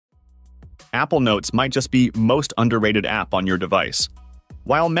Apple Notes might just be most underrated app on your device.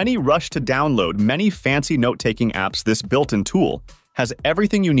 While many rush to download many fancy note-taking apps, this built-in tool has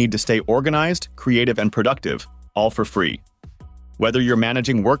everything you need to stay organized, creative, and productive, all for free. Whether you're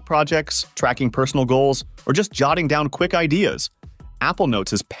managing work projects, tracking personal goals, or just jotting down quick ideas, Apple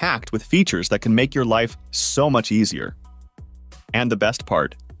Notes is packed with features that can make your life so much easier. And the best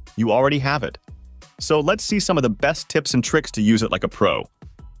part, you already have it. So let's see some of the best tips and tricks to use it like a pro.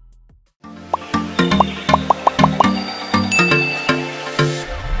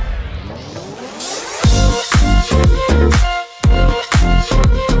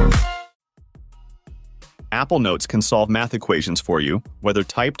 Apple Notes can solve math equations for you, whether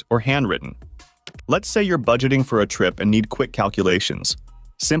typed or handwritten. Let's say you're budgeting for a trip and need quick calculations.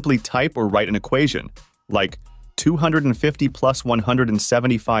 Simply type or write an equation, like 250 plus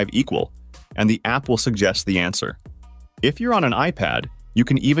 175 equal, and the app will suggest the answer. If you're on an iPad, you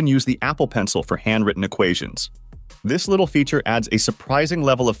can even use the Apple Pencil for handwritten equations. This little feature adds a surprising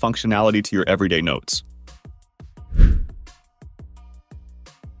level of functionality to your everyday notes.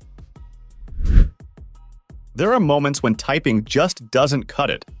 There are moments when typing just doesn't cut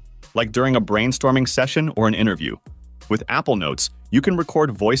it, like during a brainstorming session or an interview. With Apple Notes, you can record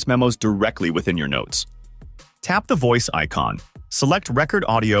voice memos directly within your notes. Tap the voice icon, select Record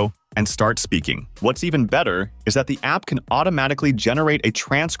Audio, and start speaking. What's even better is that the app can automatically generate a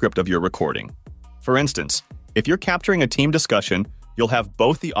transcript of your recording. For instance, if you're capturing a team discussion, you'll have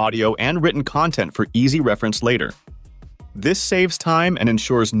both the audio and written content for easy reference later. This saves time and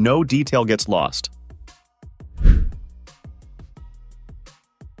ensures no detail gets lost.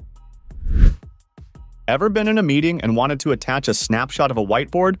 Ever been in a meeting and wanted to attach a snapshot of a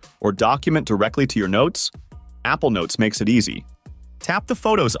whiteboard or document directly to your notes? Apple Notes makes it easy. Tap the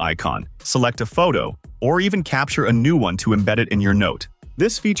Photos icon, select a photo, or even capture a new one to embed it in your note.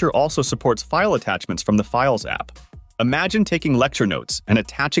 This feature also supports file attachments from the Files app. Imagine taking lecture notes and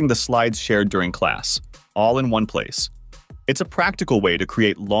attaching the slides shared during class, all in one place. It's a practical way to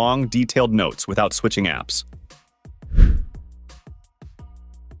create long, detailed notes without switching apps.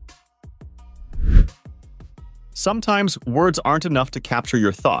 Sometimes words aren't enough to capture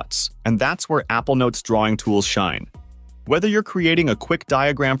your thoughts, and that's where Apple Notes drawing tools shine. Whether you're creating a quick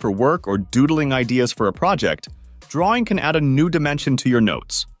diagram for work or doodling ideas for a project, drawing can add a new dimension to your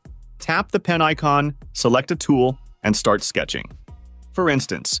notes. Tap the pen icon, select a tool, and start sketching. For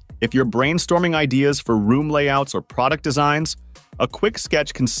instance, if you're brainstorming ideas for room layouts or product designs, a quick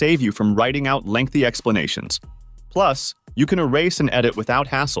sketch can save you from writing out lengthy explanations. Plus, you can erase and edit without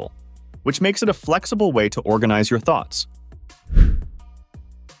hassle, which makes it a flexible way to organize your thoughts.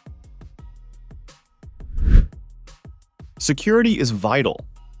 Security is vital,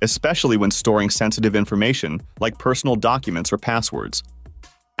 especially when storing sensitive information like personal documents or passwords.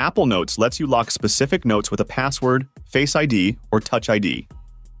 Apple Notes lets you lock specific notes with a password, Face ID, or Touch ID.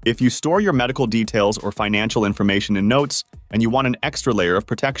 If you store your medical details or financial information in Notes and you want an extra layer of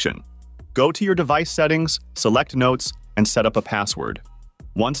protection, go to your device settings, select Notes, and set up a password.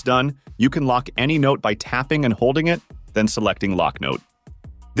 Once done, you can lock any note by tapping and holding it, then selecting Lock Note.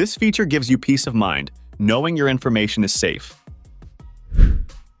 This feature gives you peace of mind, knowing your information is safe.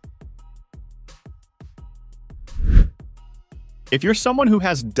 If you're someone who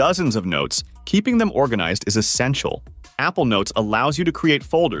has dozens of notes, keeping them organized is essential. Apple Notes allows you to create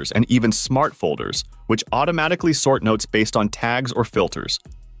folders and even smart folders, which automatically sort notes based on tags or filters.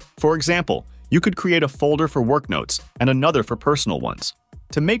 For example, you could create a folder for work notes and another for personal ones.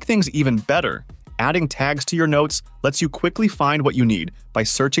 To make things even better, adding tags to your notes lets you quickly find what you need by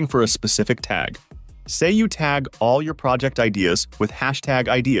searching for a specific tag. Say you tag all your project ideas with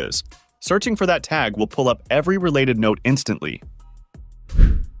 #ideas. Searching for that tag will pull up every related note instantly.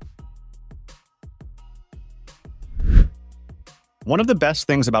 One of the best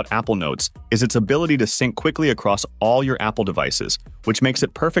things about Apple Notes is its ability to sync quickly across all your Apple devices, which makes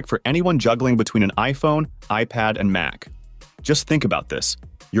it perfect for anyone juggling between an iPhone, iPad, and Mac. Just think about this.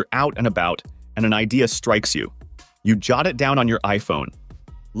 You're out and about, and an idea strikes you. You jot it down on your iPhone.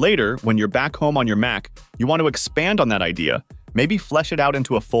 Later, when you're back home on your Mac, you want to expand on that idea, maybe flesh it out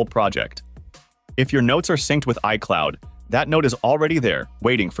into a full project. If your notes are synced with iCloud, that note is already there,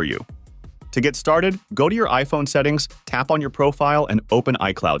 waiting for you. To get started, go to your iPhone settings, tap on your profile, and open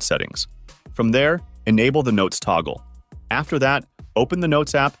iCloud settings. From there, enable the Notes toggle. After that, open the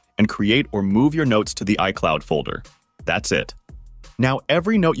Notes app and create or move your notes to the iCloud folder. That's it. Now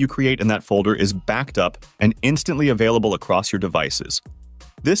every note you create in that folder is backed up and instantly available across your devices.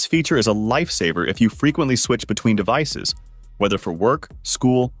 This feature is a lifesaver if you frequently switch between devices, whether for work,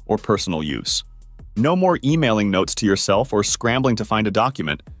 school, or personal use. No more emailing notes to yourself or scrambling to find a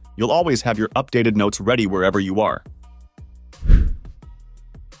document. You'll always have your updated notes ready wherever you are.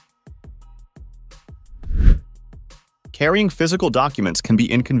 Carrying physical documents can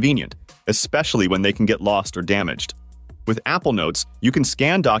be inconvenient, especially when they can get lost or damaged. With Apple Notes, you can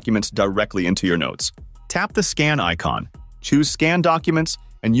scan documents directly into your notes. Tap the scan icon, choose Scan Documents,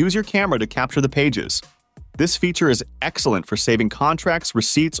 and use your camera to capture the pages. This feature is excellent for saving contracts,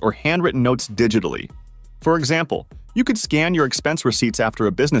 receipts, or handwritten notes digitally. For example, you could scan your expense receipts after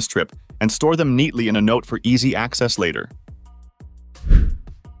a business trip and store them neatly in a note for easy access later.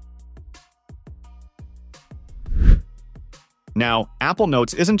 Now, Apple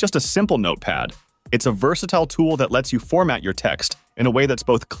Notes isn't just a simple notepad. It's a versatile tool that lets you format your text in a way that's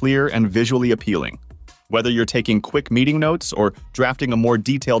both clear and visually appealing. Whether you're taking quick meeting notes or drafting a more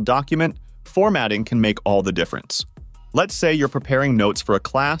detailed document, formatting can make all the difference. Let's say you're preparing notes for a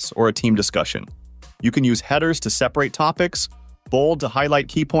class or a team discussion. You can use headers to separate topics, bold to highlight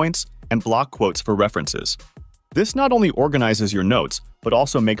key points, and block quotes for references. This not only organizes your notes, but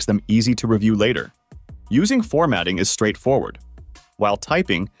also makes them easy to review later. Using formatting is straightforward. While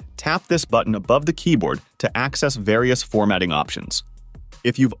typing, tap this button above the keyboard to access various formatting options.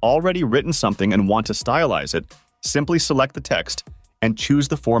 If you've already written something and want to stylize it, simply select the text and choose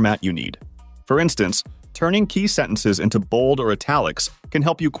the format you need. For instance, turning key sentences into bold or italics can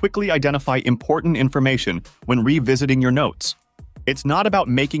help you quickly identify important information when revisiting your notes. It's not about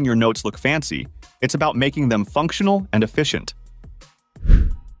making your notes look fancy, it's about making them functional and efficient.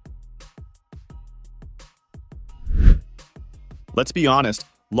 Let's be honest,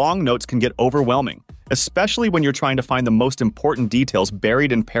 long notes can get overwhelming, especially when you're trying to find the most important details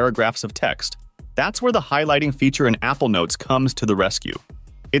buried in paragraphs of text. That's where the highlighting feature in Apple Notes comes to the rescue.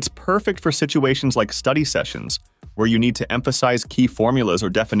 It's perfect for situations like study sessions, where you need to emphasize key formulas or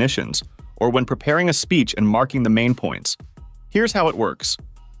definitions, or when preparing a speech and marking the main points. Here's how it works.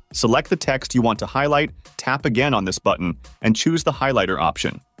 Select the text you want to highlight, tap again on this button, and choose the highlighter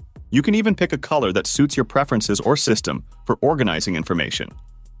option. You can even pick a color that suits your preferences or system for organizing information.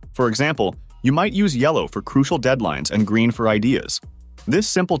 For example, you might use yellow for crucial deadlines and green for ideas. This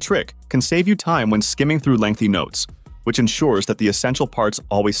simple trick can save you time when skimming through lengthy notes, which ensures that the essential parts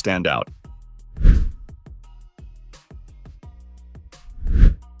always stand out.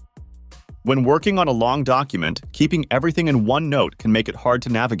 When working on a long document, keeping everything in one note can make it hard to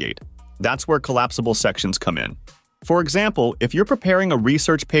navigate. That's where collapsible sections come in. For example, if you're preparing a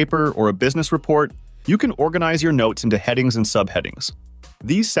research paper or a business report, you can organize your notes into headings and subheadings.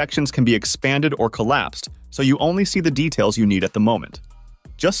 These sections can be expanded or collapsed, so you only see the details you need at the moment.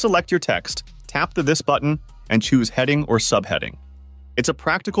 Just select your text, tap the This button, and choose heading or subheading. It's a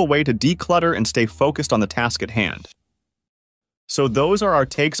practical way to declutter and stay focused on the task at hand. So those are our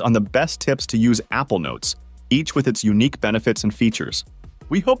takes on the best tips to use Apple Notes, each with its unique benefits and features.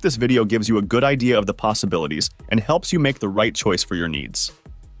 We hope this video gives you a good idea of the possibilities and helps you make the right choice for your needs.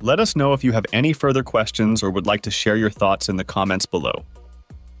 Let us know if you have any further questions or would like to share your thoughts in the comments below.